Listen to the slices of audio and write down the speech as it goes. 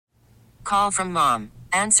call from mom.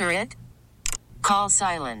 Answer it. Call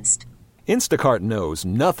silenced. Instacart knows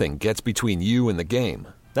nothing gets between you and the game.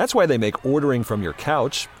 That's why they make ordering from your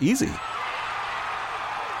couch easy.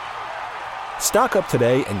 Stock up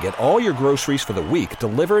today and get all your groceries for the week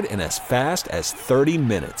delivered in as fast as 30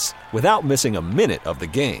 minutes without missing a minute of the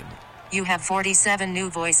game. You have 47 new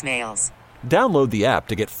voicemails. Download the app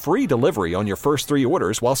to get free delivery on your first 3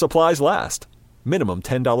 orders while supplies last. Minimum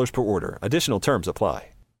 $10 per order. Additional terms apply.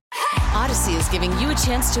 Odyssey is giving you a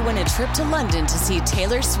chance to win a trip to London to see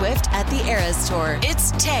Taylor Swift at the Eras Tour.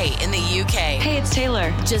 It's Tay in the UK. Hey, it's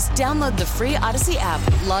Taylor. Just download the free Odyssey app,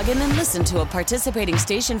 log in and listen to a participating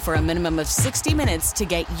station for a minimum of 60 minutes to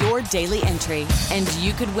get your daily entry. And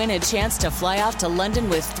you could win a chance to fly off to London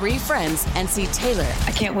with 3 friends and see Taylor.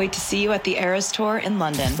 I can't wait to see you at the Eras Tour in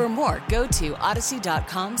London. For more, go to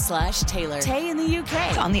odyssey.com/Taylor. Tay in the UK.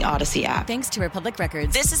 It's on the Odyssey app. Thanks to Republic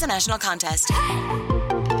Records. This is a national contest.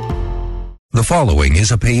 The following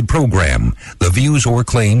is a paid program. The views or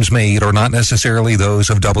claims made are not necessarily those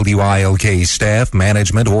of WILK staff,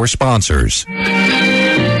 management, or sponsors.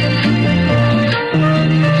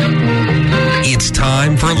 It's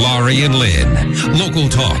time for Laurie and Lynn. Local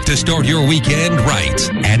talk to start your weekend right.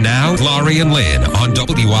 And now, Laurie and Lynn on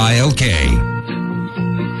WILK.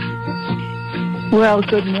 Well,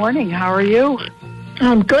 good morning. How are you?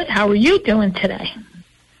 I'm good. How are you doing today?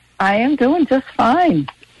 I am doing just fine.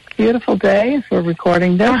 Beautiful day as we're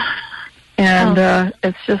recording this. And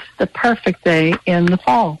it's just the perfect day in the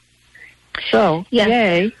fall. So,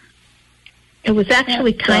 yay. It was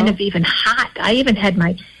actually kind of even hot. I even had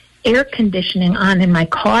my air conditioning on in my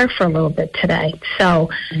car for a little bit today.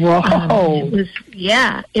 So, it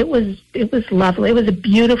was lovely. It was a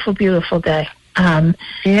beautiful, beautiful day.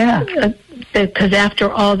 Because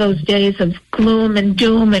after all those days of gloom and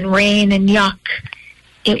doom and rain and yuck,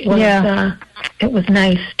 it was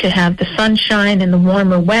nice to have the sunshine and the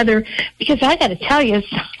warmer weather. Because I got to tell you,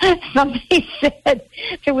 somebody said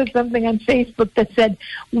there was something on Facebook that said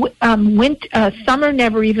summer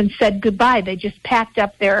never even said goodbye. They just packed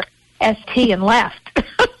up their ST and left.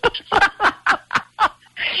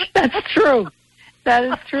 That's true. That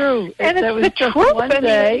is true. And it was just one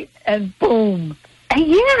day, and boom.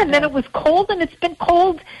 And then it was cold, and it's been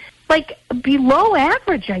cold, like below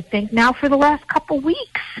average, I think, now for the last couple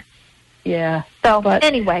weeks. Yeah. So, but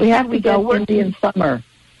anyway, we have to go Indian summer.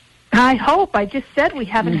 I hope. I just said we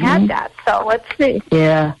haven't had that, so let's see.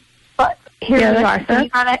 Yeah. But here we are. So,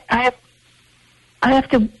 I have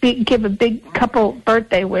to give a big couple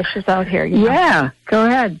birthday wishes out here. Yeah, go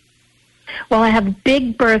ahead. Well, I have a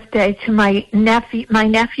big birthday to my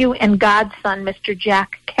nephew and godson, Mr.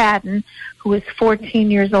 Jack Cadden, who is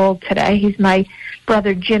 14 years old today. He's my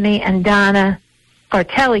brother Jimmy and Donna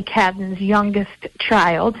Bartelli Cadden's youngest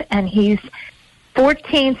child, and he's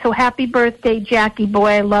 14, so happy birthday, Jackie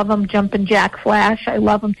boy. I love him, Jumpin' Jack Flash. I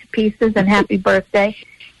love him to pieces, and happy birthday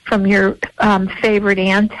from your favorite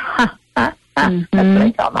aunt. That's what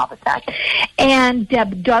I tell them all the time. And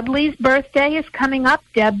Deb Dudley's birthday is coming up.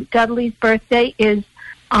 Deb Dudley's birthday is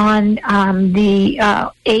on the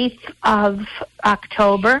 8th of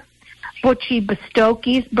October. Butchie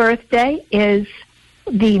Bostokey's birthday is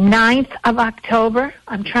the 9th of October.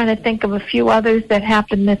 I'm trying to think of a few others that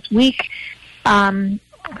happened this week. That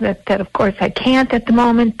of course, I can't at the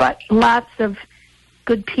moment, but lots of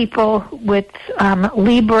good people with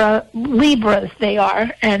Libras they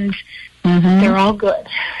are, and they're all good.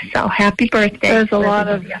 So happy birthday. There's a lot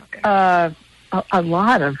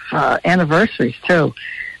of anniversaries, too.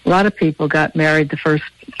 A lot of people got married the first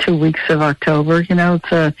 2 weeks of October. You know,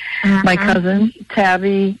 to my cousin,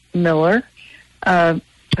 Tabby Miller,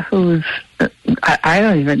 who's,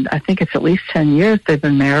 I think it's at least 10 years they've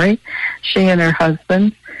been married. She and her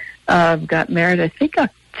husband got married, I think,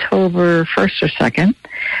 October 1st or 2nd.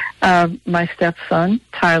 My stepson,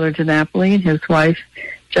 Tyler DiNapoli, and his wife,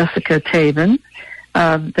 Jessica Taven,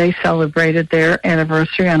 they celebrated their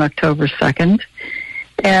anniversary on October 2nd.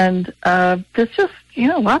 And there's just,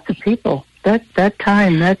 lots of people that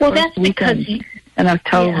time, first weekend in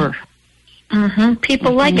October. Yeah.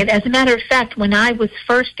 People like it. As a matter of fact, when I was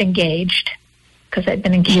first engaged, because I've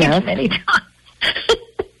been engaged many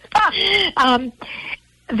times,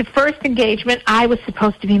 the first engagement, I was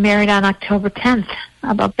supposed to be married on October 10th.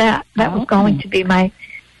 How about that? That was going to be my,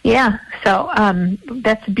 so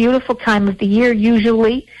that's a beautiful time of the year.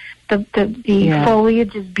 Usually the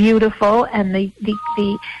foliage is beautiful and the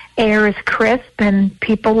air is crisp and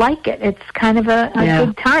people like it. It's kind of a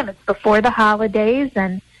good time. It's before the holidays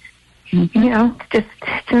and,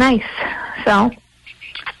 it's nice. So,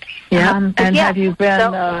 and have you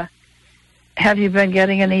been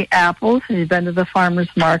getting any apples? Have you been to the farmer's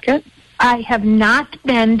market? I have not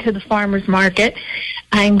been to the farmer's market.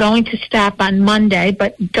 I'm going to stop on Monday,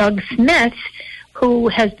 but Doug Smith, who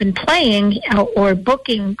has been playing or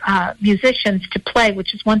booking musicians to play,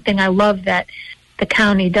 which is one thing I love that the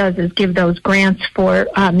county does, is give those grants for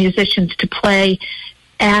musicians to play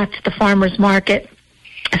at the farmer's market.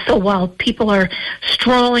 So while people are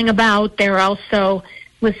strolling about, they're also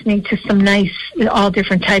listening to some nice, all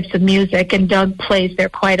different types of music, and Doug plays there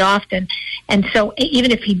quite often. And so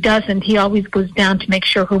even if he doesn't, he always goes down to make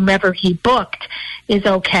sure whomever he booked is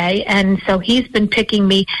okay. And so he's been picking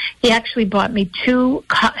me. He actually bought me 2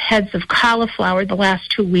 heads of cauliflower the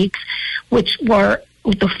last 2 weeks, which were,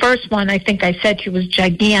 the first one, I think I said, she was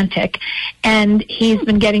gigantic. And he's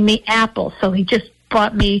been getting me apples. So he just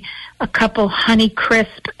bought me a couple Honey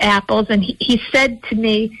Crisp apples. And he said to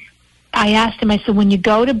me, I asked him, I said, when you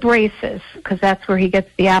go to Braces, because that's where he gets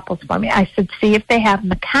the apples for me, I said, see if they have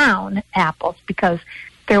McCown apples, because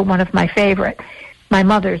they're one of my my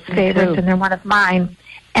mother's favorites, and they're one of mine.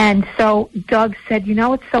 And so Doug said, you know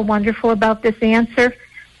what's so wonderful about this answer?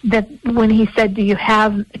 That when he said, do you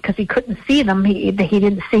have, because he couldn't see them, he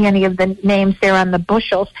didn't see any of the names there on the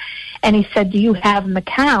bushels, and he said, do you have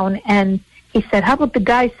McCown? And he said, how about the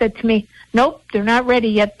guy said to me, nope, they're not ready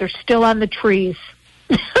yet, they're still on the trees.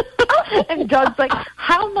 And Doug's like,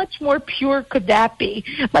 how much more pure could that be?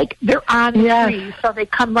 Like, they're on the trees, so they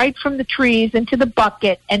come right from the trees into the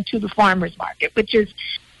bucket and to the farmer's market, which is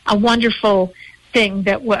a wonderful thing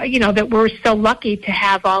that we're so lucky to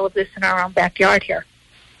have all of this in our own backyard here.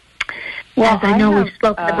 Well, as I know we've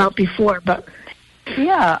spoken about before, but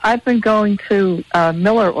yeah, I've been going to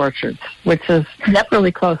Miller Orchards, which is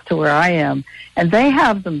really close to where I am, and they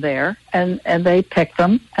have them there, and they pick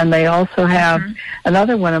them, and they also have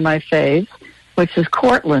another one of my faves, which is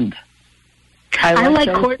Cortland. I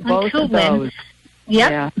like Cortland too, Lynn.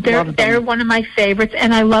 Yep, yeah, they're one of my favorites,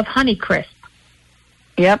 and I love Honeycrisp.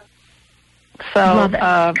 Yep. So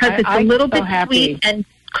because it's a little bit sweet and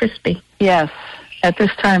crispy. Yes, at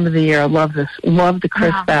this time of the year, I love this. Love the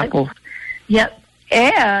crisp apples. Yep.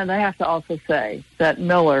 And I have to also say that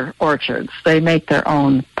Miller Orchards, they make their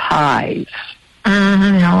own pies.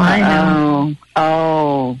 I know.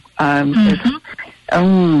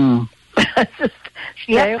 Just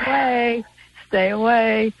stay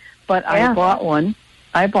away. But I bought one,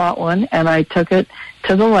 and I took it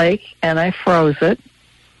to the lake, and I froze it.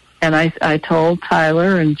 And I told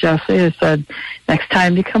Tyler and Jesse, I said, next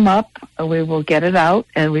time you come up, we will get it out,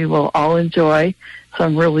 and we will all enjoy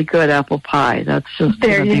some really good apple pie. That's just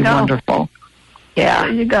going to be wonderful. Yeah.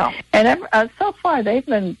 There you go. And so far, they've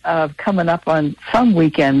been coming up on some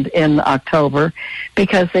weekend in October,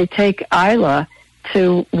 because they take Isla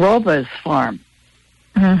to Roba's farm.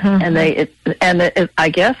 And I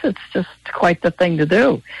guess it's just quite the thing to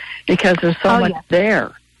do, because there's so much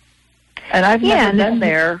there. And I've never been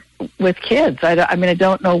there with kids. I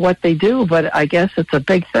don't know what they do, but I guess it's a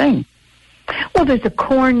big thing. Well, there's a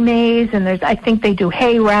corn maze, and I think they do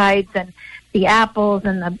hay rides, and the apples,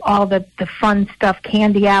 and all the fun stuff,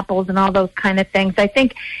 candy apples, and all those kind of things. I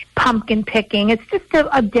think pumpkin picking. It's just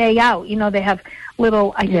a day out. They have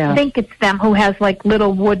little. I think it's them who has like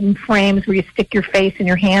little wooden frames where you stick your face and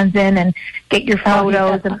your hands in and get your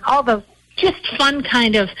photos, and all those just fun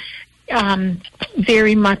kind of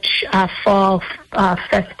very much fall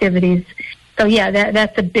festivities. So yeah,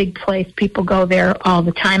 that's a big place. People go there all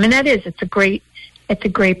the time, and it's a great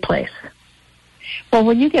place. Well,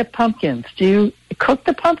 when you get pumpkins, do you cook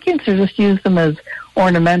the pumpkins or just use them as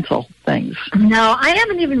ornamental things? No, I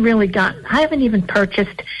haven't even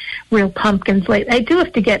purchased real pumpkins lately. I do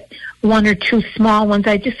have to get 1 or 2 small ones.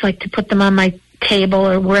 I just like to put them on my table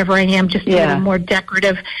or wherever I am, just a little more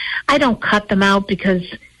decorative. I don't cut them out because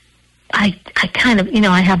I kind of,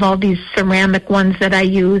 I have all these ceramic ones that I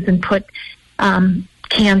use and put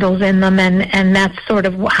candles in them, and that's sort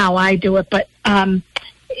of how I do it. But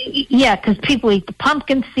because people eat the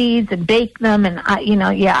pumpkin seeds and bake them, and I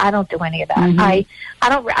don't do any of that.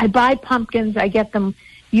 I buy pumpkins. I get them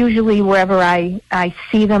usually wherever I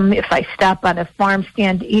see them. If I stop on a farm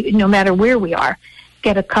stand, no matter where we are,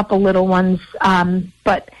 get a couple little ones.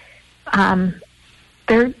 But I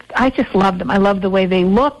just love them. I love the way they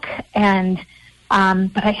look, and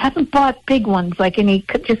but I haven't bought big ones like any,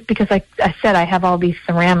 just because I said I have all these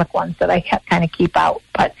ceramic ones that I kind of keep out.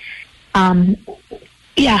 But I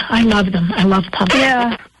love them. I love pumpkins.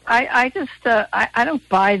 Yeah, I just I don't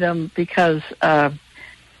buy them because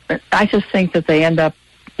I just think that they end up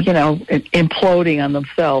imploding on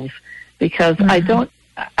themselves, because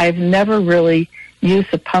I've never really use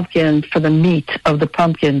the pumpkin for the meat of the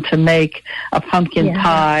pumpkin to make a pumpkin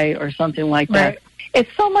pie or something like that.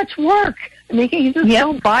 It's so much work. Nikki, you just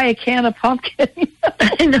don't buy a can of pumpkin.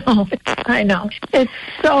 I know. It's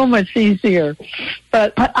so much easier.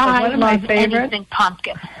 But I one of my love favorite anything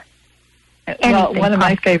pumpkin. One of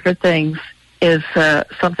my favorite things is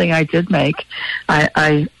something I did make.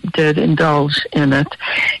 I did indulge in it.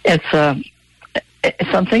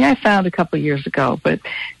 It's something I found a couple of years ago, but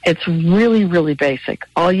it's really, really basic.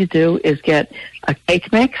 All you do is get a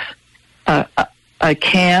cake mix, a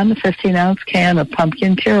 15-ounce can of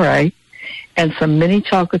pumpkin puree, and some mini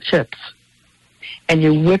chocolate chips. And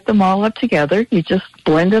you whip them all up together. You just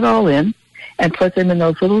blend it all in and put them in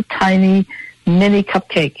those little tiny mini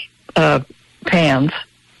cupcake pans.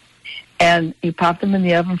 And you pop them in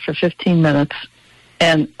the oven for 15 minutes,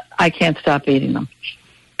 and I can't stop eating them.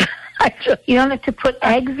 You don't have to put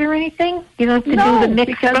eggs or anything? You don't have to do the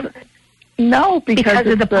mix? Because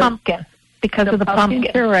of the pumpkin. Because of the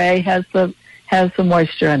pumpkin puree has the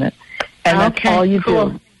moisture in it. And that's all you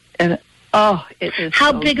do. And it is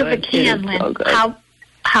How so big good. Of a can, Lynn? So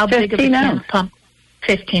how big of a can of pumpkin?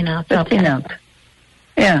 15 ounce. 15 ounce.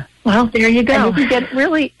 Yeah. Well, there you go. And you can get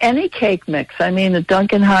really any cake mix. I mean, the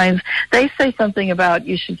Duncan Hines, they say something about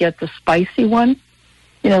you should get the spicy one,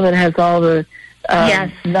 that has all the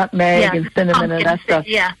nutmeg and cinnamon and that stuff.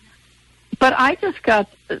 Yeah. But I just got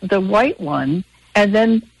the white one and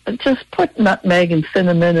then just put nutmeg and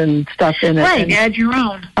cinnamon and stuff in it. Right, and, add your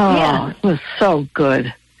own. It was so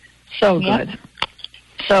good. So good.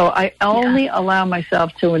 So I only allow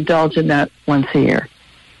myself to indulge in that once a year.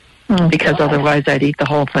 Because otherwise I'd eat the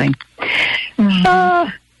whole thing.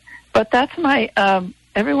 But that's my,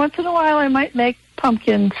 every once in a while I might make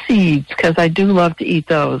pumpkin seeds because I do love to eat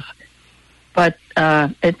those. But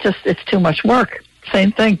it's too much work.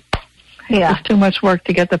 Same thing. Yeah. It's too much work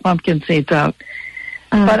to get the pumpkin seeds out.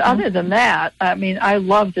 But other than that, I mean, I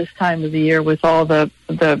love this time of the year with all the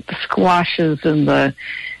squashes and the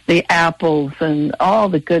apples and all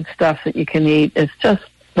the good stuff that you can eat. It's just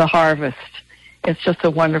the harvest. It's just a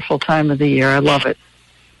wonderful time of the year. I love it.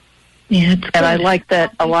 Yeah, it's good. And I like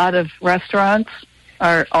that a lot of restaurants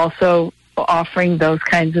are also offering those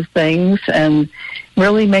kinds of things and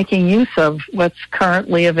really making use of what's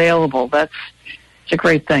currently available. It's a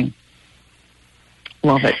great thing.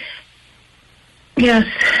 Love it. Yes,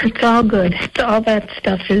 it's all good. All that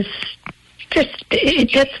stuff is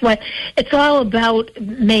that's what it's all about,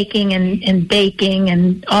 making and baking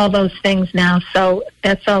and all those things now. So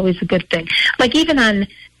that's always a good thing. Like even on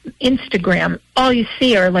Instagram, all you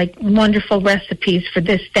see are like wonderful recipes for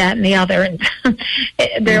this, that, and the other,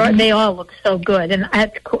 and they all look so good.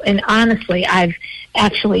 And honestly, I've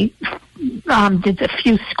actually did a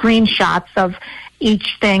few screenshots of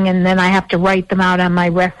each thing, and then I have to write them out on my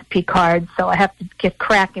recipe card. So I have to get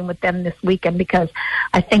cracking with them this weekend because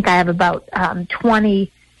I think I have about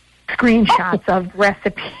 20 screenshots of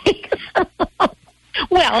recipes.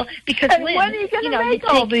 Well, because and when are you going to make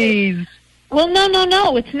all these? Well,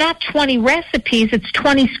 no. It's not 20 recipes. It's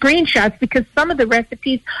 20 screenshots because some of the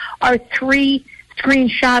recipes are 3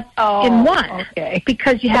 screenshots in one. Okay.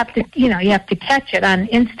 Because you have to, you have to catch it on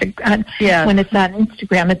Instagram. Yeah. When it's on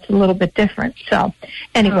Instagram, it's a little bit different. So,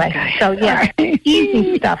 anyway,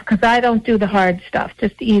 easy stuff because I don't do the hard stuff,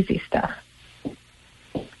 just easy stuff.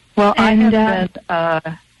 Well, I have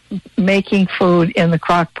been making food in the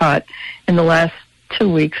crock pot in the last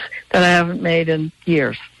 2 weeks that I haven't made in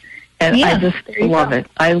years. And I just love it.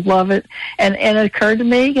 I love it. And it occurred to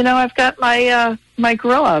me, I've got my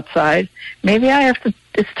grill outside. Maybe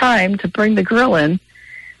it's time to bring the grill in.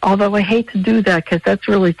 Although I hate to do that because that's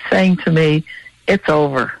really saying to me, it's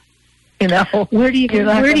over. Where do you keep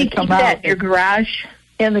that? Your garage?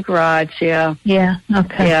 In the garage, yeah. Yeah,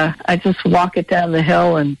 okay. Yeah, I just walk it down the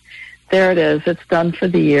hill and there it is. It's done for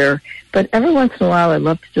the year. But every once in a while I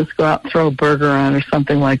love to just go out and throw a burger on or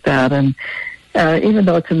something like that. And even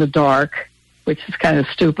though it's in the dark, which is kind of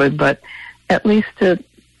stupid, but at least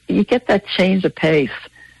you get that change of pace.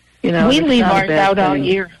 We leave ours out all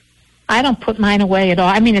year. I don't put mine away at all.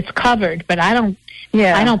 I mean, it's covered, but I don't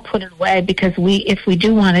put it away because if we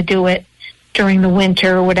do want to do it during the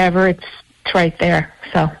winter or whatever, it's right there.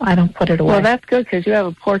 So I don't put it away. Well, that's good because you have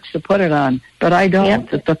a porch to put it on, but I don't.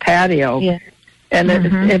 Yep. It's a patio. Yeah. And if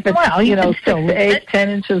it's 6 to 8, 10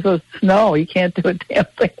 inches of snow, you can't do a damn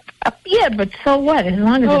thing. Yeah, but so what? As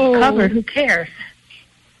long as it's covered, who cares?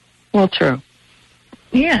 Well, true.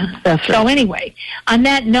 Yeah. That's right. So anyway, on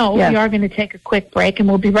that note, we are going to take a quick break, and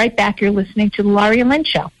we'll be right back. You're listening to the Laurie Lynn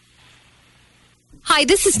Show. Hi,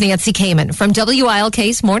 this is Nancy Kamen from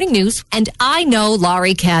WILK's Morning News, and I know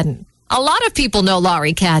Laurie Cadden. A lot of people know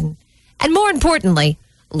Laurie Cadden. And more importantly,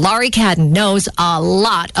 Laurie Cadden knows a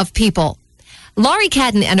lot of people. Laurie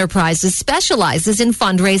Cadden Enterprises specializes in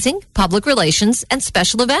fundraising, public relations, and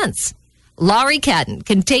special events. Laurie Cadden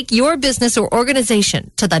can take your business or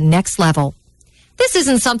organization to the next level. This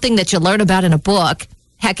isn't something that you learn about in a book.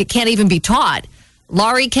 Heck, it can't even be taught.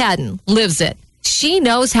 Laurie Cadden lives it. She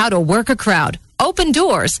knows how to work a crowd, open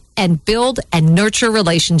doors, and build and nurture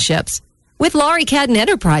relationships. With Laurie Cadden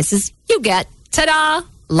Enterprises, you get, ta-da,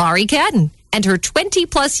 Laurie Cadden and her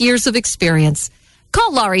 20-plus years of experience.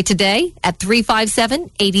 Call Laurie today at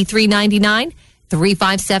 357-8399,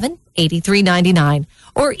 357-8399,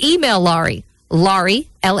 or email Laurie, Laurie,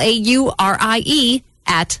 at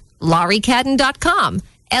lauriecadden.com,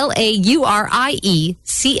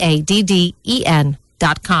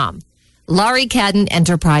 LaurieCadden.com. Laurie Cadden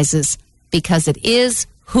Enterprises, because it is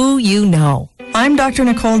who you know. I'm Dr.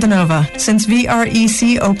 Nicole Danova. Since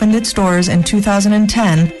VREC opened its doors in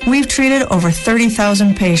 2010, we've treated over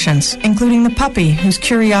 30,000 patients, including the puppy whose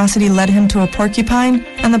curiosity led him to a porcupine,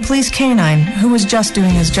 and the police canine who was just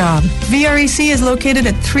doing his job. VREC is located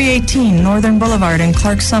at 318 Northern Boulevard in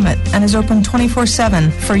Clark Summit and is open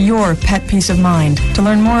 24/7 for your pet peace of mind. To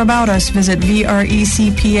learn more about us, visit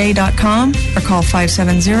VRECPA.com or call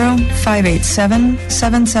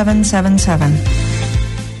 570-587-7777.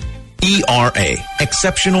 ERA,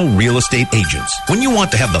 Exceptional Real Estate Agents. When you want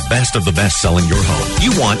to have the best of the best selling your home, you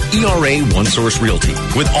want ERA One Source Realty.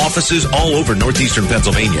 With offices all over northeastern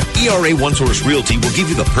Pennsylvania, ERA One Source Realty will give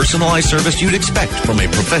you the personalized service you'd expect from a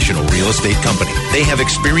professional real estate company. They have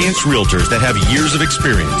experienced realtors that have years of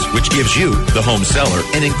experience, which gives you, the home seller,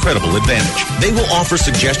 an incredible advantage. They will offer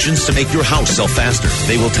suggestions to make your house sell faster.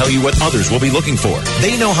 They will tell you what others will be looking for.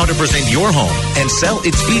 They know how to present your home and sell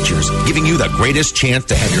its features, giving you the greatest chance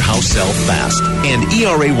to have your house sell fast. And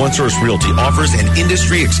ERA One Source Realty offers an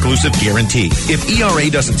industry-exclusive guarantee. If ERA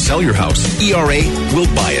doesn't sell your house, ERA will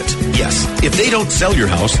buy it. Yes, if they don't sell your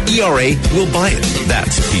house, ERA will buy it.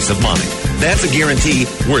 That's peace of mind. That's a guarantee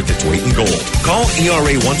worth its weight in gold. Call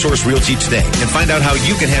ERA One Source Realty today and find out how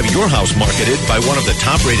you can have your house marketed by one of the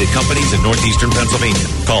top-rated companies in northeastern Pennsylvania.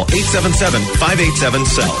 Call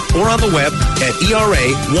 877-587-SELL or on the web at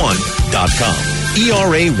ERA1.com.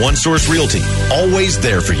 ERA One Source Realty, always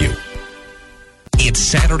there for you. It's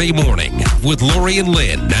Saturday morning with Laurie and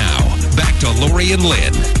Lynn. Now, back to Laurie and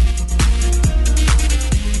Lynn.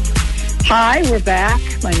 Hi, we're back.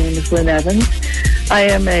 My name is Lynn Evans. I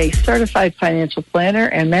am a certified financial planner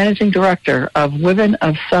and managing director of Women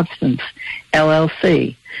of Substance,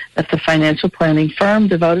 LLC. That's a financial planning firm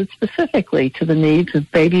devoted specifically to the needs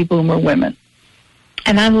of baby boomer women.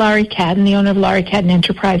 And I'm Laurie Cadden, the owner of Laurie Cadden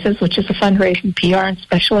Enterprises, which is a fundraising, PR, and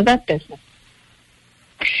special event business.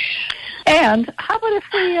 And how about if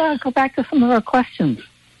we go back to some of our questions?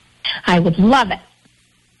 I would love it.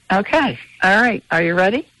 Okay. All right. Are you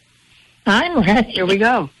ready? I'm ready. Here we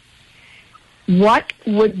go. What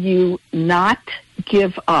would you not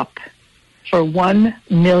give up for $1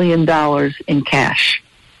 million in cash?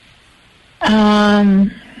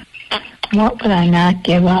 What would I not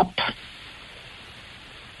give up?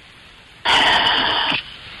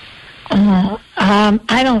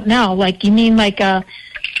 I don't know. Like, you mean like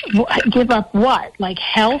give up what? Like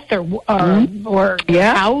health or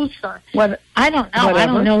yeah. house or what? I don't know. Whatever. I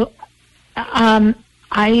don't know.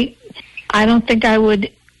 I don't think I would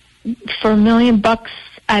for $1 million.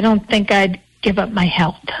 I don't think I'd give up my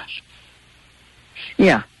health.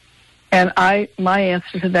 Yeah, and my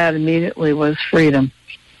answer to that immediately was freedom.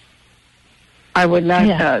 I would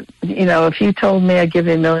not, if you told me I'd give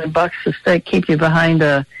you $1 million to keep you behind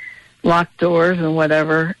locked doors and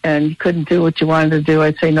whatever, and you couldn't do what you wanted to do,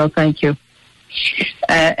 I'd say no, thank you.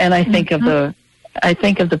 And I think of the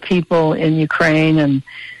people in Ukraine and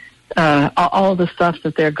all the stuff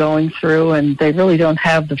that they're going through, and they really don't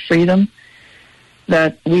have the freedom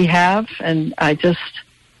that we have. And I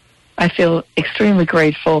feel extremely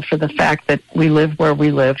grateful for the fact that we live where we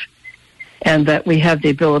live, and that we have the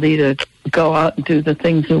ability to go out and do the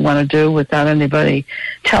things we want to do without anybody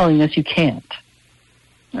telling us you can't.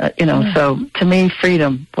 So to me,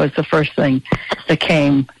 freedom was the first thing that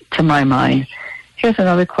came to my mind. Here's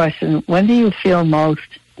another question. When do you feel most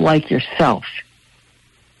like yourself?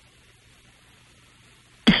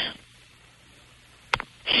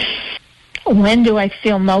 When do I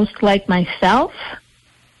feel most like myself?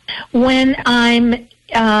 When when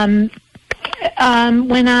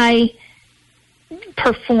I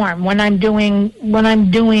perform, when I'm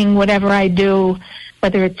doing whatever I do,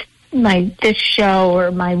 whether it's this show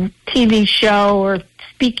or my TV show or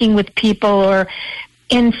speaking with people or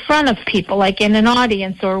in front of people, like in an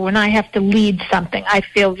audience, or when I have to lead something, I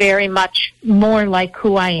feel very much more like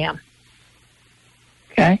who I am.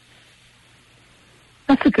 Okay.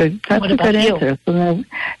 That's a good answer. So then,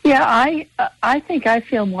 I think I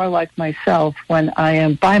feel more like myself when I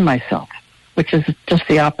am by myself, which is just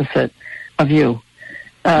the opposite of you.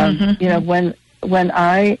 You know, when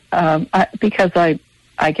because I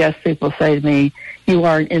guess people say to me, "You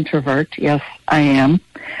are an introvert." Yes, I am.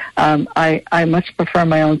 I much prefer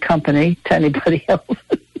my own company to anybody else.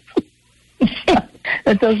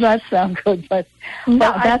 That does not sound good, but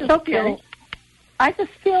that's okay. I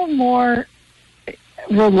just feel more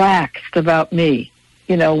relaxed about me,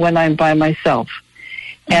 you know, when I'm by myself.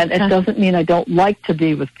 And it doesn't mean I don't like to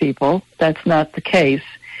be with people. That's not the case.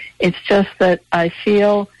 It's just that I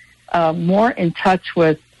feel more in touch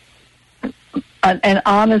with an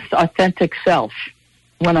honest, authentic self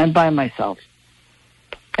when I'm by myself.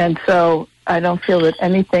 And so I don't feel that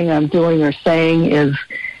anything I'm doing or saying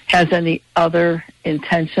has any other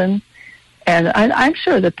intention. And I'm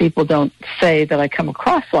sure that people don't say that I come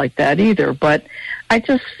across like that either, but I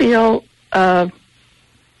just feel, and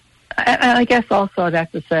I guess also I'd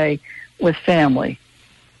have to say with family,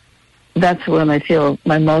 that's when I feel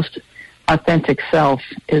my most authentic self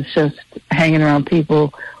is just hanging around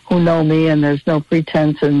people who know me, and there's no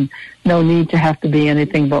pretense and no need to have to be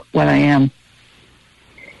anything but what I am.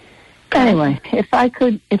 Anyway, if I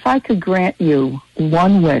could grant you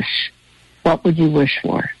one wish, what would you wish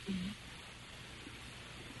for?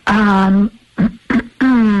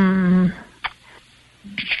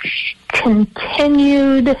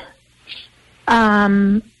 Continued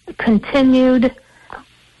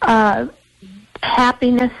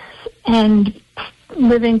happiness and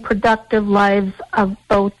living productive lives of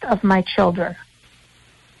both of my children.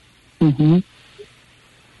 Mm-hmm.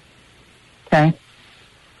 Okay.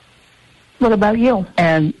 What about you?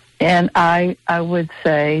 And I would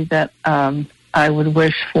say that I would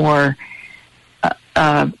wish for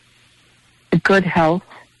good health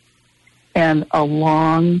and a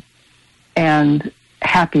long and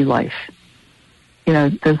happy life. You know,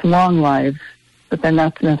 there's long lives, but they're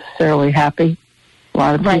not necessarily happy. A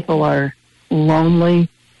lot of people are lonely.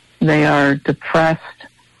 They are depressed.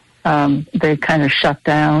 They kind of shut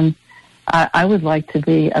down. I would like to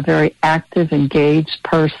be a very active, engaged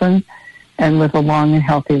person and live a long and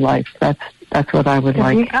healthy life. That's what I would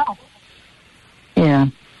like. There you go. Yeah.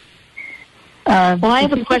 Well, I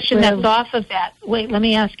have a question that's off of that. Wait, let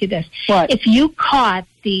me ask you this. What? If you caught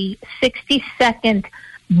the 60-second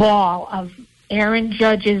ball of Aaron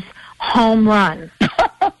Judge's home run,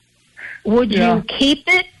 would you keep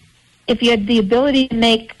it? If you had the ability to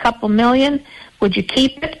make a couple million, would you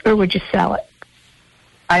keep it or would you sell it?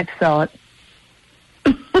 I'd sell it.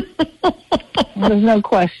 There's no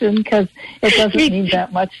question, because it doesn't mean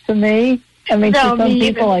that much to me. I mean, to some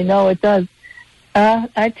people, I know it does.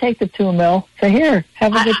 I'd take the $2 million. So here,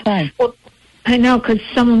 have a good time. Well, I know, because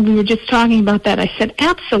we were just talking about that. I said,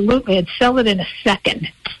 absolutely, I'd sell it in a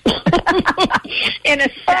second. In a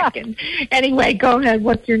second. Anyway, go ahead.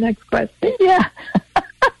 What's your next question? Yeah.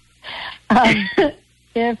 I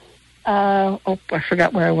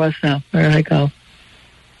forgot where I was now. Where did I go?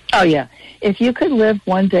 Oh, yeah. If you could live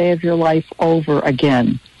one day of your life over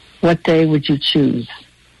again, what day would you choose?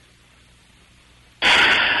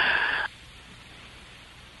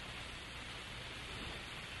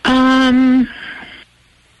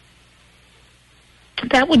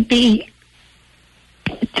 That would be,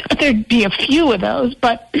 there'd be a few of those,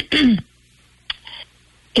 but it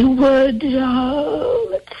would,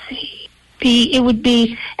 let's see, it would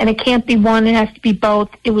be, and it can't be one, it has to be both,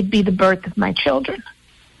 it would be the birth of my children.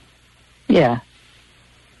 Yeah.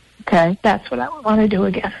 Okay. That's what I would want to do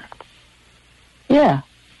again. Yeah,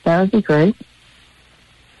 that would be great.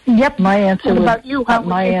 Yep. My answer what would, about you?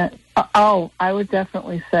 I would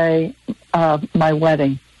definitely say my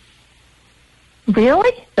wedding.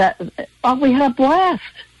 Really? We had a blast.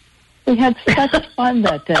 We had such fun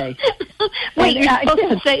that day. Wait, you're supposed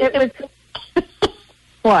to say it.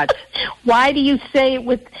 What? Why do you say it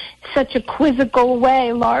with such a quizzical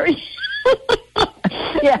way, Laurie?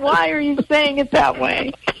 Yes. Why are you saying it that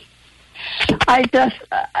way? I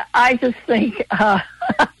just think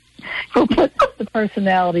we'll put the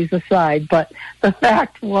personalities aside, but the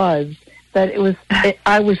fact was that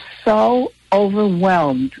I was so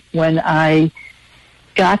overwhelmed when I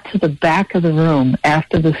got to the back of the room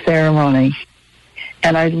after the ceremony,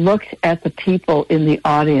 and I looked at the people in the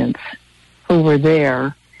audience who were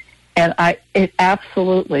there, and it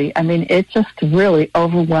just really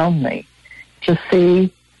overwhelmed me to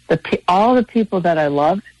see all the people that I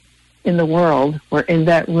loved in the world were in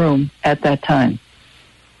that room at that time.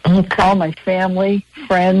 Okay. All my family,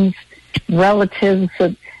 friends, relatives.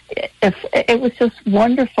 It was just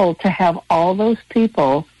wonderful to have all those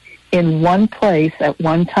people in one place at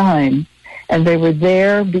one time, and they were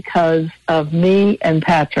there because of me and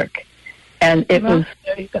Patrick. And it was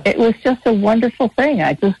just a wonderful thing.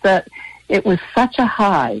 I just thought it was such a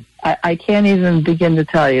high. I can't even begin to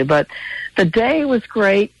tell you. But the day was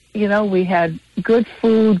great. You know, we had good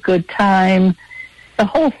food, good time. The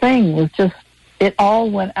whole thing was just, it all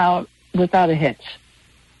went out without a hitch.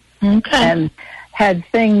 Okay. And had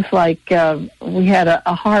things like, we had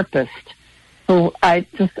a harpist who I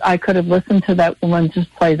could have listened to that woman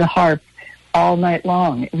just play the harp all night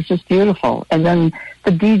long. It was just beautiful. And then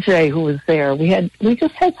the DJ who was there, we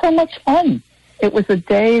just had so much fun. It was a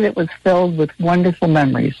day that was filled with wonderful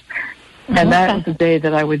memories. And that was a day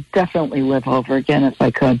that I would definitely live over again if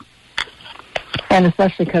I could. And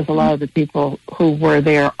especially because a lot of the people who were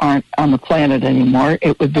there aren't on the planet anymore.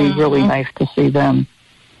 It would be really nice to see them.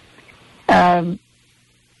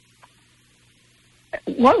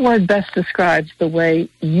 What word best describes the way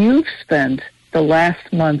you've spent the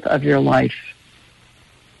last month of your life?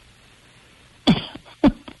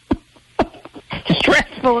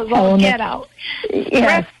 Stressful as all get out.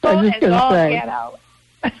 Yes, Stressful as all get out.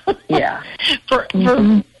 Yeah. For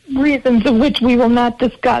reasons of which we will not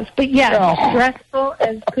discuss. But yes, stressful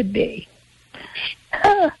as could be.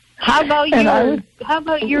 How about you? How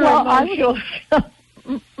about your emotional?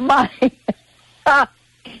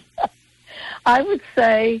 I would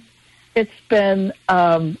say it's been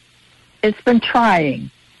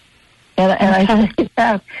trying, and I say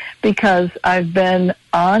that because I've been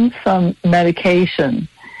on some medication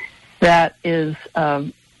that is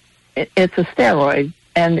it's a steroid,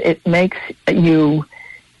 and it makes you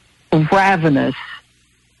ravenous,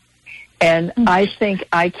 and I think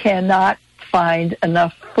I cannot find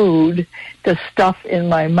enough food to stuff in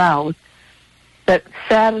my mouth that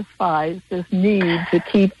satisfies this need to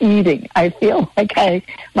keep eating. I feel like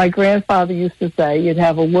my grandfather used to say, you'd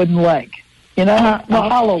have a wooden leg, you know, a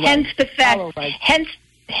hollow leg. Hence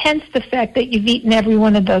the fact that you've eaten every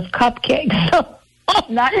one of those cupcakes.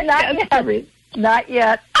 Not yet. Not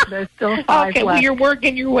yet. There's still 5 left. Okay, well, you're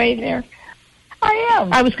working your way there. I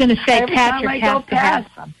am. I was going to say Patrick has to have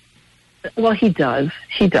some. Well, he does.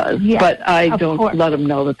 Yeah, but I don't let him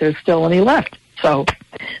know that there's still any left. So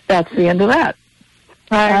that's the end of that.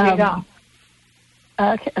 There you go.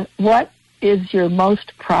 Okay. What is your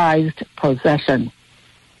most prized possession?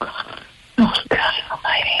 Oh, God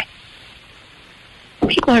almighty.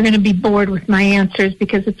 People are going to be bored with my answers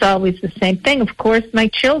because it's always the same thing. Of course, my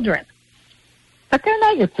children. But they're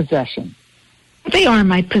not your possession. They are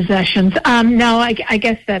my possessions. No, I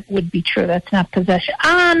guess that would be true. That's not possession.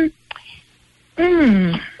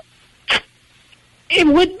 It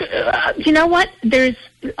would, you know what? There's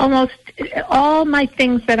almost all my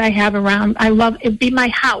things that I have around. I love it'd be my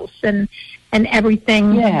house and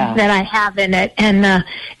everything that I have in it, and the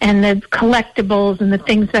collectibles and the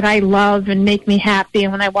things that I love and make me happy.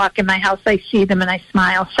 And when I walk in my house, I see them and I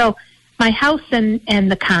smile. So my house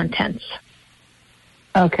and the contents.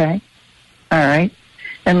 Okay, all right.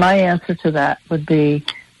 And my answer to that would be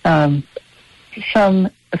some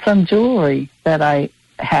jewelry that I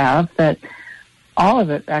have that. All of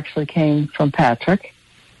it actually came from Patrick,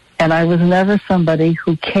 and I was never somebody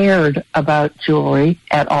who cared about jewelry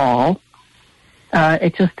at all.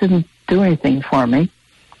 It just didn't do anything for me.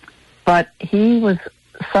 But he is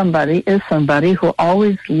somebody who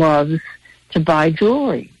always loves to buy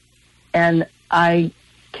jewelry. And I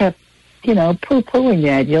kept, poo-pooing the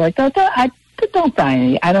idea, like, don't buy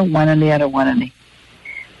any. I don't want any.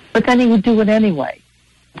 But then he would do it anyway.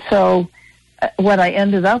 So what I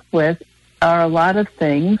ended up with are a lot of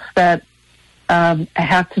things that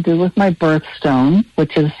have to do with my birthstone,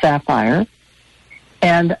 which is sapphire.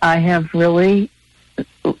 And I have really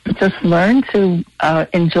just learned to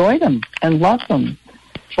enjoy them and love them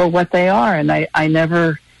for what they are. And I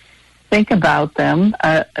never think about them.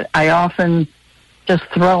 I often just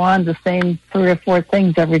throw on the same 3 or 4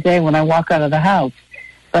 things every day when I walk out of the house.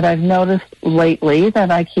 But I've noticed lately that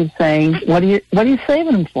I keep saying, what are you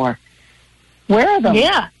saving them for? Wear them.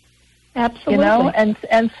 Yeah. Absolutely.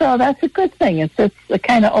 And so that's a good thing. It's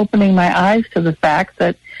kind of opening my eyes to the fact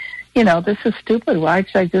that, this is stupid. Why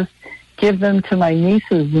should I just give them to my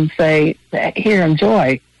nieces and say, here,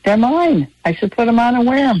 enjoy? They're mine. I should put them on and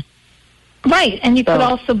wear them. Right, and you could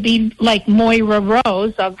also be like Moira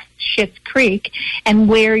Rose of Schitt's Creek and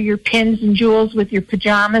wear your pins and jewels with your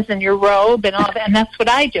pajamas and your robe and all that, and that's what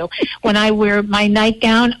I do. When I wear my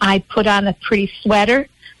nightgown, I put on a pretty sweater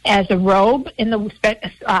as a robe,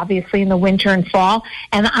 obviously in the winter and fall,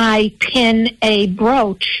 and I pin a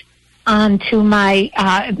brooch onto my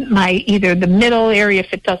either the middle area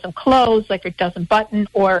if it doesn't close, like it doesn't button,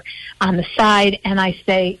 or on the side, and I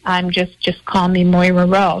say, just call me Moira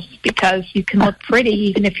Rose, because you can look pretty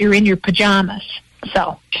even if you're in your pajamas.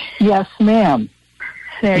 So, yes, ma'am.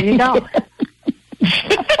 There you go.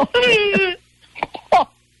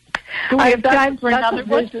 Do we have time for another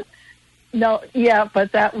one? No, yeah,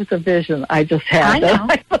 but that was a vision I just had. I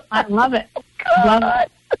know. I love it. Love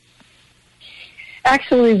it.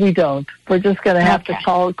 Actually, we don't. We're just going to have to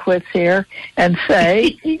call it quits here and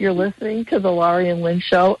say you're listening to the Laurie Lynn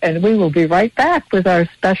Show, and we will be right back with our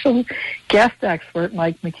special guest expert,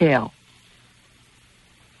 Mike McHale.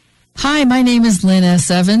 Hi, my name is Lynn S.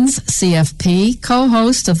 Evans, CFP,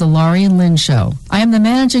 co-host of the Laurie and Lynn Show. I am the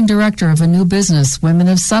managing director of a new business, Women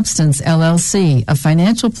of Substance LLC, a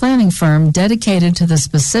financial planning firm dedicated to the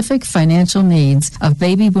specific financial needs of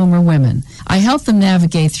baby boomer women. I help them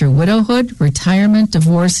navigate through widowhood, retirement,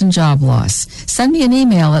 divorce, and job loss. Send me an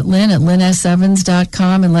email at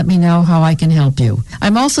lynn@lynnsevans.com and let me know how I can help you.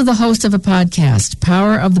 I'm also the host of a podcast,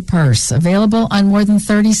 Power of the Purse, available on more than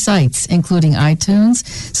 30 sites, including iTunes,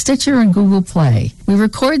 Stitcher, and Google Play. We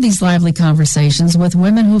record these lively conversations with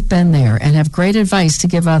women who've been there and have great advice to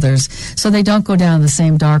give others so they don't go down the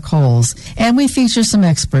same dark holes. And we feature some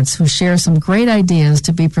experts who share some great ideas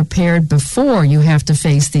to be prepared before you have to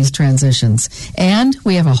face these transitions. And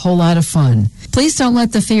we have a whole lot of fun. Please don't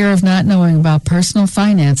let the fear of not knowing about personal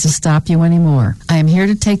finances stop you anymore. I am here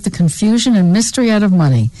to take the confusion and mystery out of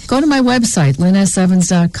money. Go to my website,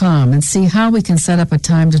 lynnsevans.com, and see how we can set up a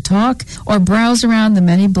time to talk or browse around the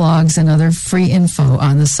many blogs and other free info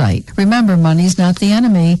on the site. Remember, money's not the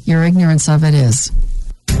enemy. Your ignorance of it is.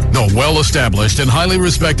 The well-established and highly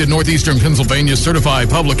respected Northeastern Pennsylvania certified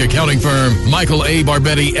public accounting firm Michael A.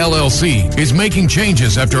 Barbetti LLC is making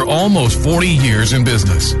changes after almost 40 years in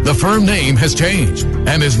business. The firm name has changed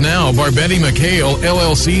and is now Barbetti McHale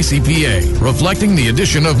LLC CPA, reflecting the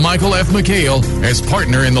addition of Michael F. McHale as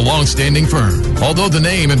partner in the long-standing firm. Although the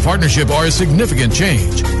name and partnership are a significant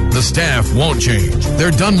change, the staff won't change.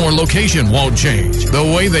 Their Dunmore location won't change. The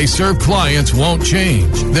way they serve clients won't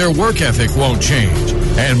change. Their work ethic won't change.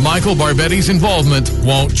 And Michael Barbetti's involvement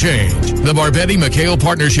won't change. The Barbetti McHale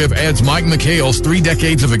partnership adds Mike McHale's 3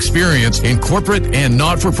 decades of experience in corporate and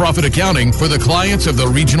not-for-profit accounting for the clients of the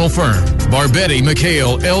regional firm. Barbetti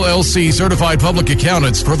McHale LLC certified public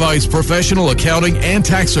accountants provides professional accounting and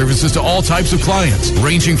tax services to all types of clients,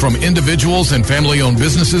 ranging from individuals and family-owned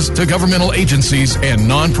businesses to governmental agencies and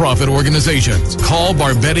non-profit organizations. Call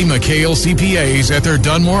Barbetti McHale CPAs at their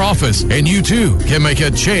Dunmore office, and you too can make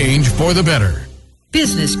a change for the better.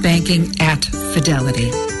 Business banking at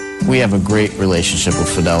Fidelity. We have a great relationship with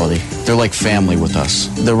Fidelity. They're like family with us.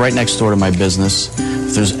 They're right next door to my business.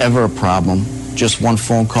 If there's ever a problem, just one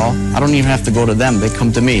phone call, I don't even have to go to them. They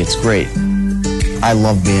come to me. It's great. I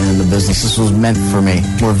love being in the business. This was meant for me.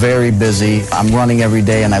 We're very busy. I'm running every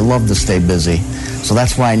day, and I love to stay busy. So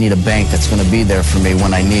that's why I need a bank that's going to be there for me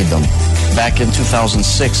when I need them. Back in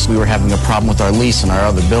 2006, we were having a problem with our lease in our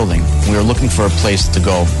other building. We were looking for a place to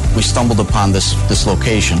go. We stumbled upon this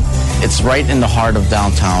location. It's right in the heart of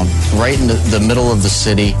downtown, right in the middle of the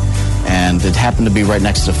city, and it happened to be right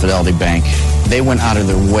next to Fidelity Bank. They went out of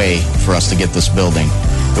their way for us to get this building.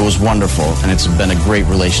 It was wonderful, and it's been a great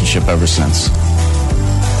relationship ever since.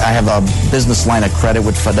 I have a business line of credit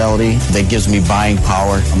with Fidelity that gives me buying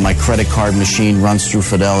power. My credit card machine runs through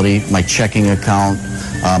Fidelity, my checking account,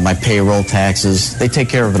 my payroll, taxes. They take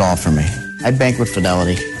care of it all for me. I bank with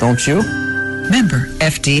Fidelity. Don't you? Member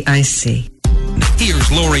FDIC.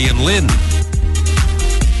 Here's Laurie and Lynn.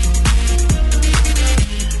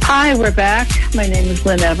 Hi, we're back. My name is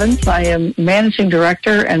Lynn Evans. I am Managing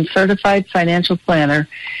Director and Certified Financial Planner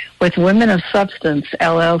with Women of Substance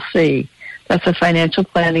LLC. That's a financial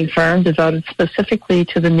planning firm devoted specifically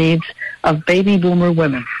to the needs of baby boomer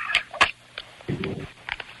women.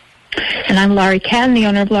 And I'm Laurie Cadden, the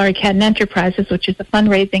owner of Laurie Cadden Enterprises, which is a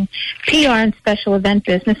fundraising, PR, and special event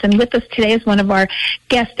business. And with us today is one of our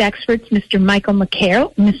guest experts, Mr. Michael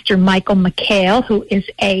McHale. Mr. Michael McHale, who is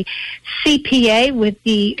a CPA with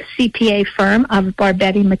the CPA firm of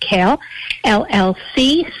Barbetti McHale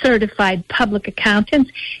LLC, certified public accountant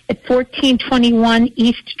at 1421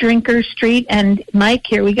 East Drinker Street. And Mike,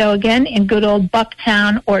 here we go again, in good old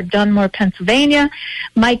Bucktown or Dunmore, Pennsylvania.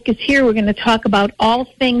 Mike is here. We're going to talk about all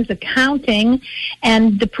things accounting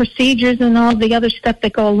and the procedures and all the other stuff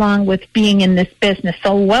that go along with being in this business.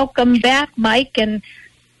 So welcome back, Mike, and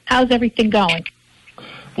how's everything going?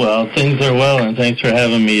 Well, things are well, and thanks for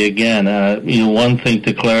having me again. One thing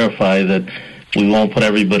to clarify that we won't put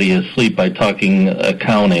everybody asleep by talking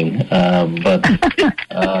accounting,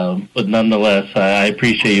 but nonetheless, I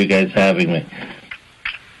appreciate you guys having me.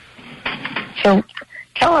 So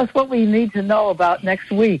tell us what we need to know about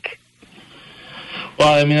next week.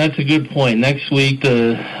 Well, I mean, that's a good point. Next week,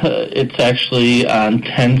 it's actually on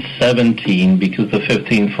 10/17 because the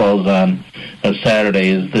 15th falls on a Saturday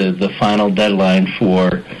is the final deadline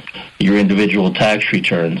for your individual tax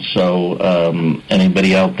returns. So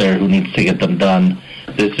anybody out there who needs to get them done,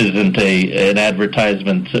 this isn't an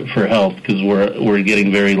advertisement for health because we're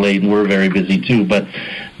getting very late and we're very busy too. But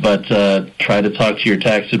try to talk to your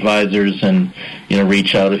tax advisors and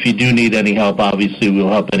reach out. If you do need any help, obviously we'll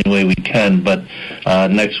help any way we can. But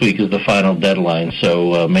next week is the final deadline,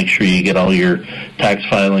 so make sure you get all your tax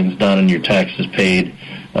filings done and your taxes paid,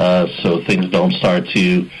 so things don't start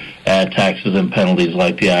to add taxes and penalties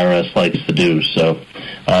like the IRS likes to do. So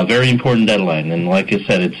very important deadline, and like I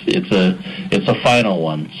said, it's a final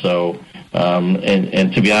one. So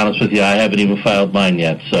and to be honest with you, I haven't even filed mine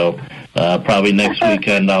yet. So probably next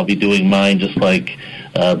weekend I'll be doing mine, just like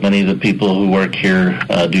many of the people who work here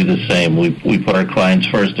do the same. We put our clients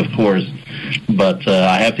first, of course, but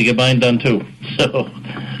I have to get mine done too. So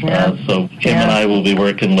Kim and I will be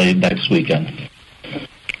working late next weekend.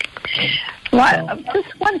 Well,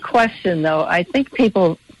 just one question, though. I think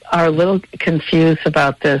people are a little confused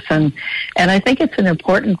about this, and I think it's an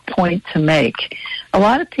important point to make. A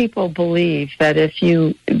lot of people believe that if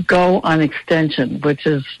you go on extension, which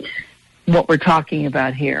is what we're talking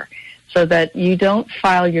about here, so that you don't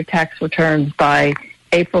file your tax returns by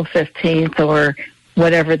April 15th or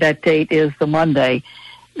whatever that date is, the Monday,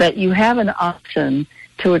 that you have an option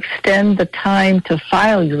to extend the time to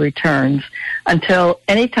file your returns until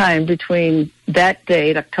any time between that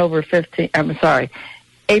date, April 15th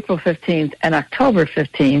and October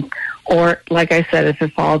 15th, or like I said, if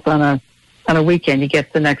it falls on a weekend, you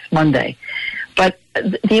get the next Monday. But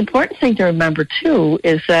the important thing to remember too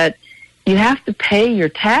is that you have to pay your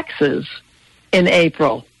taxes in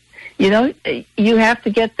April. You have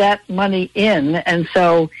to get that money in, and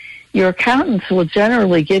so your accountants will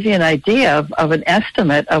generally give you an idea of an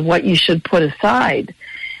estimate of what you should put aside,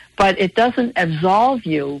 but it doesn't absolve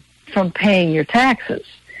you from paying your taxes.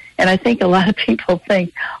 And I think a lot of people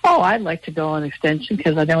think, I'd like to go on extension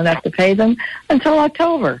because I don't have to pay them until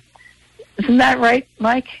October. Isn't that right,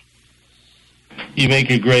 Mike? You make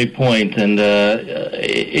a great point, and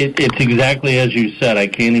it's exactly as you said. I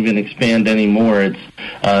can't even expand any more. It's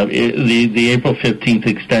the April 15th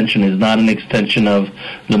extension is not an extension of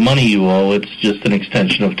the money you owe. It's just an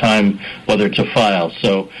extension of time, whether to file.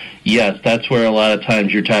 So, yes, that's where a lot of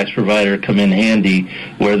times your tax provider come in handy,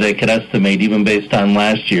 where they could estimate, even based on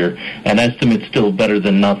last year. An estimate's still better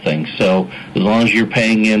than nothing. So as long as you're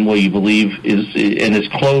paying in what you believe is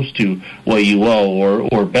close to what you owe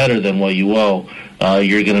or better than what you owe,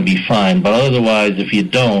 you're going to be fine. But otherwise, if you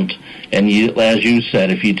don't, and as you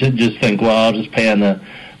said, if you just think, I'll just pay on the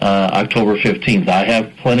October 15th. I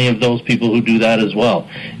have plenty of those people who do that as well,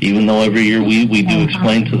 even though every year we do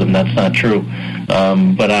explain to them that's not true.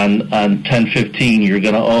 But on 10/15, you're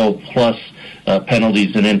going to owe plus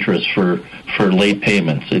penalties and interest for late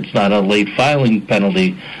payments. It's not a late filing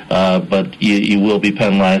penalty, but you will be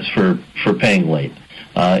penalized for paying late.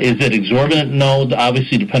 Is it exorbitant? No.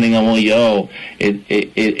 Obviously, depending on what you owe,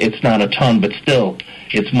 it's not a ton, but still,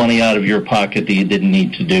 it's money out of your pocket that you didn't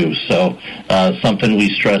need to do. So something we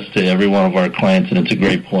stress to every one of our clients, and it's a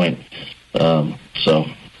great point.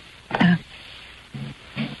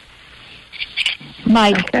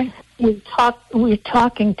 Mike, we're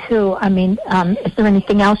talking too. I mean, is there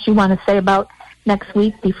anything else you want to say about next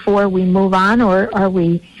week before we move on, or are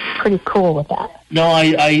we pretty cool with that? No,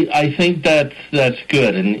 I think that's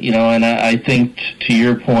good, and I think to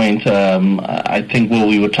your point, I think what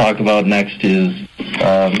we would talk about next is,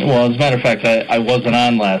 as a matter of fact, I wasn't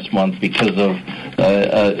on last month because of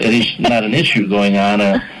not an issue going on,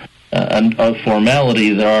 a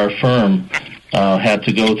formality that our firm had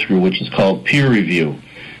to go through, which is called peer review.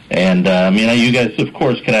 And you guys, of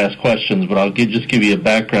course, can ask questions, but I'll just give you a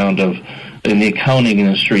background of in the accounting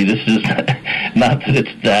industry. This is not that it's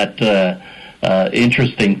that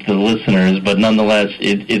interesting to the listeners, but nonetheless,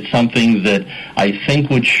 it's something that I think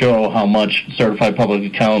would show how much certified public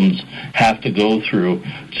accountants have to go through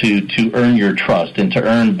to earn your trust, and to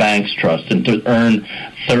earn banks' trust, and to earn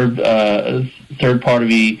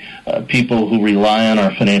third-party people who rely on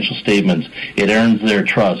our financial statements. It earns their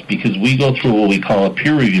trust because we go through what we call a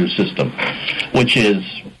peer review system, which is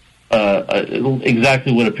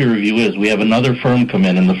exactly what a peer review is. We have another firm come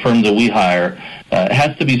in, and the firm that we hire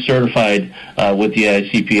has to be certified with the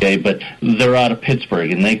ICPA, but they're out of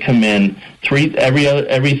Pittsburgh, and they come in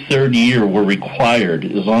every third year. We're required,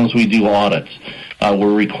 as long as we do audits,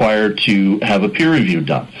 we're required to have a peer review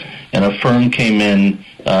done. And a firm came in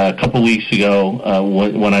a couple weeks ago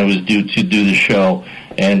when I was due to do the show,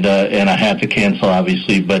 and I had to cancel,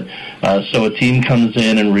 obviously. But so a team comes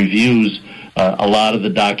in and reviews a lot of the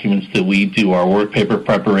documents that we do, our work paper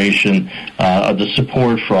preparation, the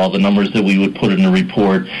support for all the numbers that we would put in the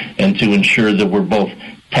report, and to ensure that we're both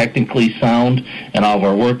technically sound and all of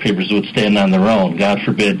our work papers would stand on their own. God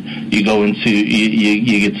forbid you go into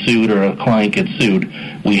you get sued or a client gets sued.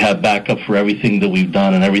 We have backup for everything that we've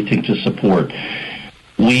done and everything to support.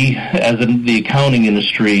 We, as in the accounting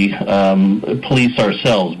industry, police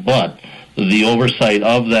ourselves, but the oversight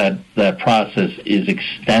of that process is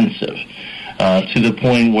extensive. To the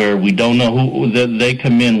point where we don't know who they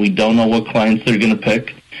come in. We don't know what clients they're going to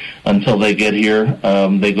pick until they get here.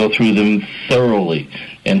 They go through them thoroughly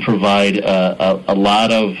and provide a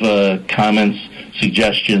lot of comments,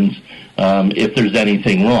 suggestions if there's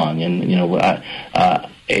anything wrong. And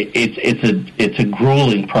it's a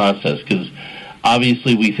grueling process because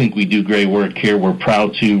obviously we think we do great work here. We're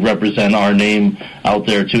proud to represent our name out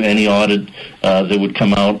there to any audit that would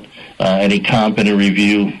come out. Any comp and a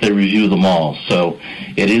review, they review them all. So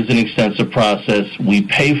it is an extensive process. We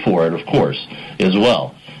pay for it, of course, as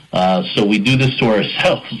well. So we do this to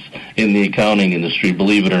ourselves in the accounting industry,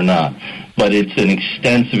 believe it or not. But it's an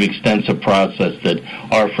extensive process that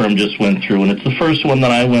our firm just went through, and it's the first one that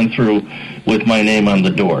I went through with my name on the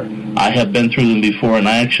door. I have been through them before, and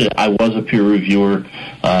I was a peer reviewer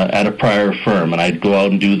at a prior firm, and I'd go out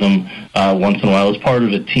and do them once in a while as part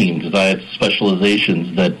of a team because I had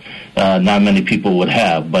specializations that not many people would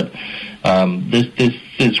have. But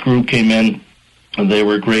this group came in, and they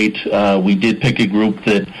were great. We did pick a group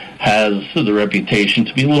that has the reputation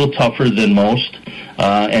to be a little tougher than most,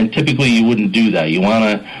 and typically you wouldn't do that. You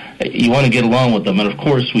want to get along with them, and of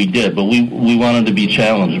course we did, but we wanted to be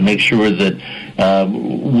challenged and make sure that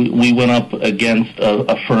we went up against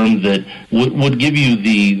a firm that would give you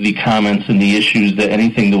the comments and the issues, that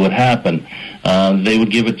anything that would happen, they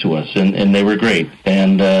would give it to us, and they were great.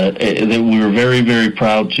 And we were very, very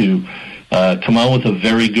proud to come out with a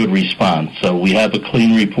very good response. So we have a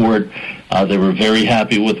clean report. They were very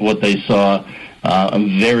happy with what they saw.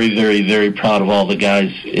 I'm very, very, very proud of all the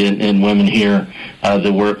guys and women here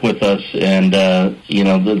that work with us, and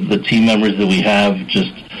the team members that we have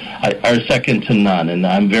just are second to none. And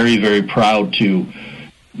I'm very, very proud to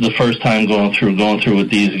the first time going through with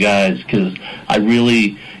these guys, because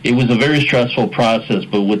it was a very stressful process,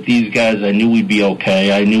 but with these guys I knew we'd be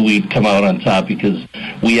okay. I knew we'd come out on top because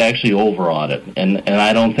we actually over-audit, and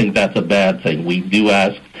I don't think that's a bad thing. We do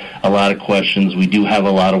ask a lot of questions. We do have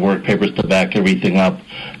a lot of work papers to back everything up.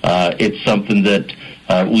 It's something that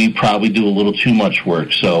we probably do a little too much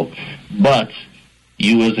work. But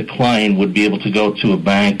you as a client would be able to go to a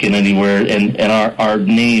bank and anywhere, and our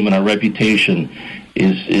name and our reputation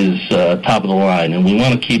is top of the line, and we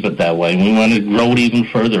want to keep it that way, and we want to grow it even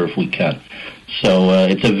further if we can. So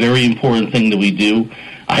it's a very important thing that we do.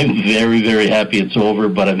 I'm very, very happy it's over,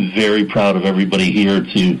 but I'm very proud of everybody here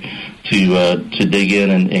to dig in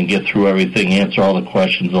and get through everything, answer all the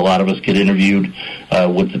questions. A lot of us get interviewed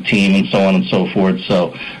with the team and so on and so forth.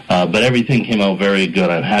 So, but everything came out very good.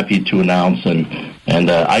 I'm happy to announce, and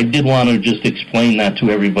I did want to just explain that to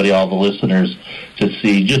everybody, all the listeners, to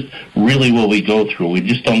see just really what we go through. We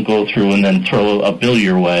just don't go through and then throw a bill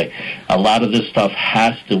your way. A lot of this stuff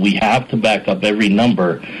we have to back up every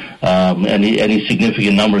number, any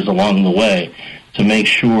significant numbers along the way, to make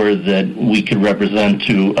sure that we could represent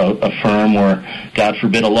to a firm or, God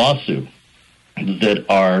forbid, a lawsuit, that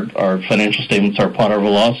our financial statements are part of a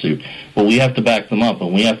lawsuit. But we have to back them up,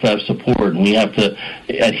 and we have to have support, and we have to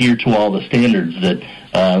adhere to all the standards that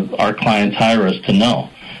our clients hire us to know.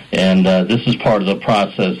 And this is part of the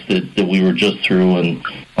process that we were just through. And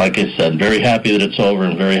like I said, very happy that it's over,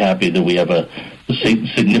 and very happy that we have a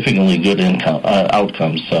significantly good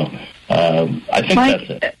outcome. So I think Mike,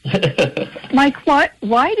 that's it. Mike,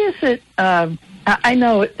 why does it? I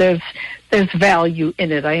know there's value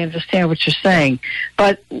in it. I understand what you're saying,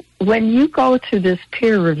 but when you go to this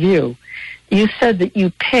peer review, you said that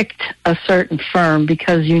you picked a certain firm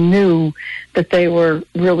because you knew that they were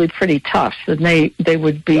really pretty tough, and they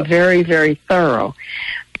would be very, very thorough.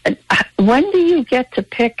 When do you get to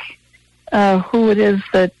pick who it is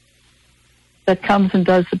that comes and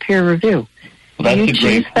does the peer review? Well, that's do you a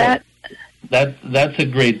great choose that? That's a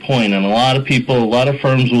great point, and a lot of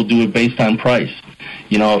firms will do it based on price.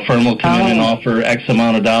 A firm will come in and offer X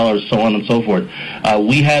amount of dollars, so on and so forth.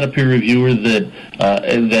 We had a peer reviewer that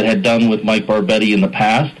had done with Mike Barbetti in the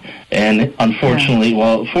past, and unfortunately,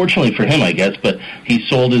 fortunately for him, I guess, but he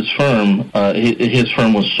sold his firm. His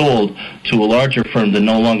firm was sold to a larger firm that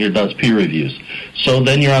no longer does peer reviews. So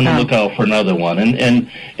then you're on the lookout for another one, and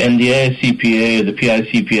the AICPA, the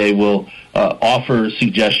PICPA will offer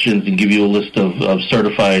suggestions and give you a list of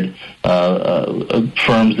certified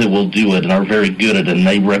firms that will do it and are very good at it, and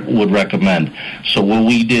they would recommend. So what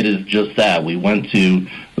we did is just that. We went to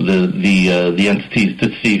the entities to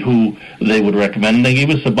see who they would recommend, and they gave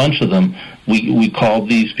us a bunch of them. We called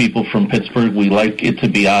these people from Pittsburgh. We like it to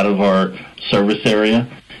be out of our service area,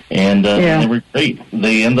 and they were great.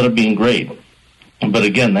 They ended up being great. But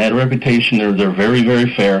again, they had a reputation. They're very, very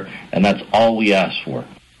fair, and that's all we asked for.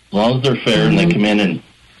 As long as they're fair and they come in and,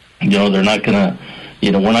 they're not going to,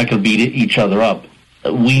 we're not going to beat each other up.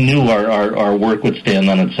 We knew our work would stand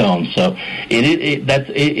on its own. So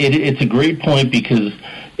it's a great point, because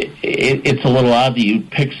it's a little odd that you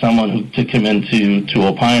pick someone to come in to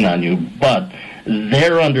opine on you, but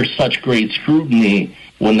they're under such great scrutiny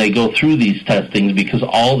when they go through these testings, because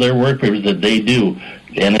all their work papers that they do,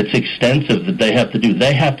 and it's extensive that they have to do,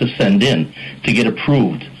 they have to send in to get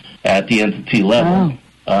approved at the entity level.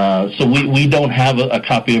 So we don't have a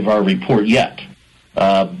copy of our report yet,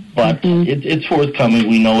 but it's forthcoming.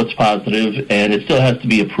 We know it's positive, and it still has to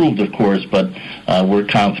be approved, of course, but we're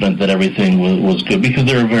confident that everything was good, because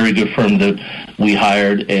they're a very good firm that we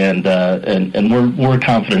hired, and we're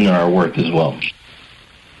confident in our work as well.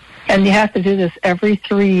 And you have to do this every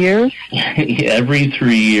 3 years? Every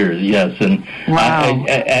 3 years, yes. And wow.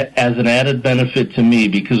 As an added benefit to me,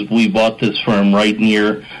 because we bought this firm right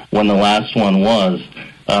near when the last one was,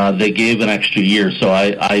 they gave an extra year. So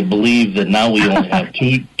I believe that now we only have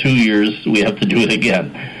 2 years. We have to do it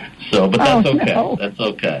again. So, but that's okay. No. That's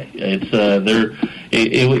okay. It's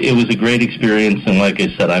it was a great experience, and like I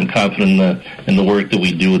said, I'm confident in the work that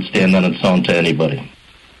we do. It stand on its own to anybody.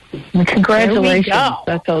 Congratulations.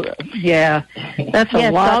 That's a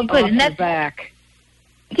lot good. And that's back.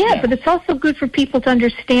 Yeah, but it's also good for people to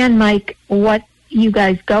understand, Mike, what you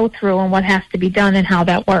guys go through and what has to be done and how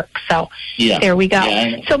that works. So there we go.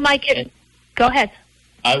 Yeah, so, Mike, go ahead.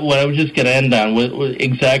 What I was just going to end on,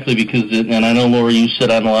 exactly, because, and I know, Laura, you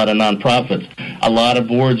sit on a lot of nonprofits. A lot of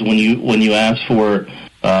boards, when you ask for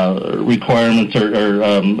requirements or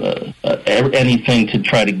anything to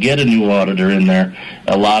try to get a new auditor in there,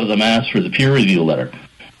 a lot of them ask for the peer review letter,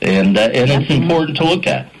 and it's important to look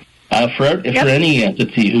at for any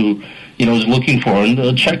entity who is looking for,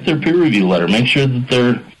 and check their peer review letter. Make sure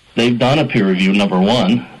that they've done a peer review, number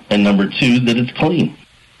one, and number two, that it's clean.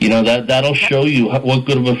 That'll show you what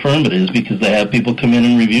good of a firm it is, because they have people come in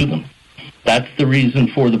and review them. That's the reason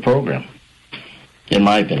for the program, in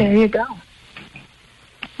my opinion. There you go.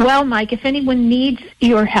 Well, Mike, if anyone needs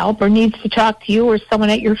your help or needs to talk to you or someone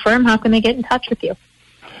at your firm, how can they get in touch with you?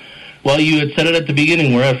 Well, you had said it at the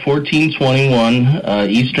beginning. We're at 1421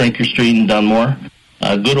 East Drinker Street in Dunmore.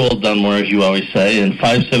 Good old Dunmore, as you always say. And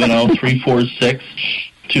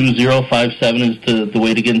 570-346-2057 is the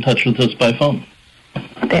way to get in touch with us by phone.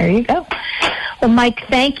 There you go. Well, Mike,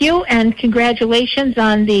 thank you, and congratulations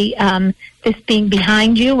on the this being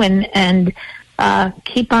behind you, and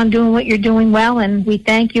keep on doing what you're doing well, and we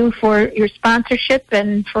thank you for your sponsorship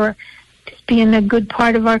and for just being a good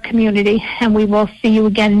part of our community, and we will see you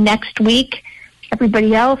again next week.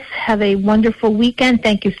 Everybody else, have a wonderful weekend.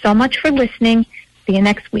 Thank you so much for listening. See you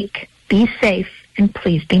next week. Be safe, and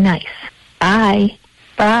please be nice. Bye.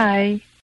 Bye.